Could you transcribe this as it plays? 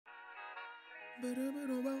Hey,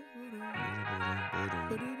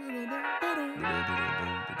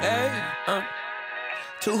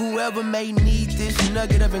 to whoever may need this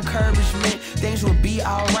nugget of encouragement, things will be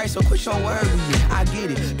alright, so quit your worrying. I get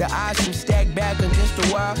it, the odds can stack back against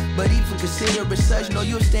the wall, but if you consider it such, know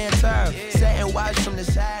you'll stand tall. Sit and watch from the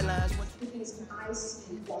sidelines. The things I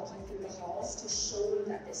see walking through the halls to show you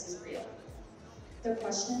that this is real. The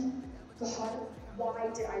question, God, why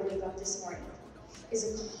did I wake up this morning, is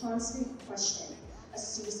a constant question a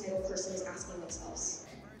suicidal person is asking themselves.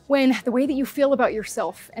 When the way that you feel about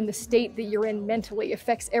yourself and the state that you're in mentally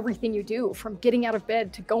affects everything you do, from getting out of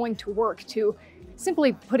bed to going to work to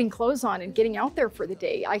simply putting clothes on and getting out there for the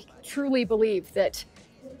day, I truly believe that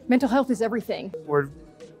mental health is everything. We're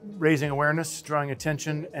raising awareness, drawing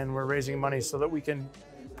attention, and we're raising money so that we can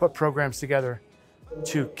put programs together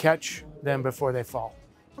to catch them before they fall.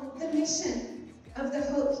 The mission of the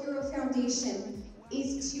Hope Hero Foundation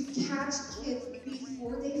is to catch kids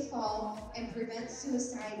before they fall and prevent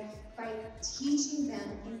suicide by teaching them,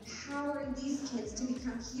 empowering these kids to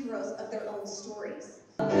become heroes of their own stories.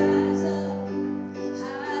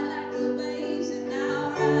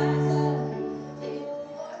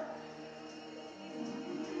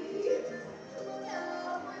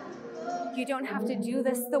 You don't have to do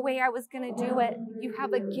this the way I was going to do it. You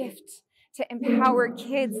have a gift to empower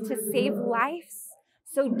kids to save lives.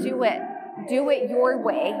 So do it. Do it your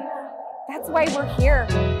way. That's why we're here.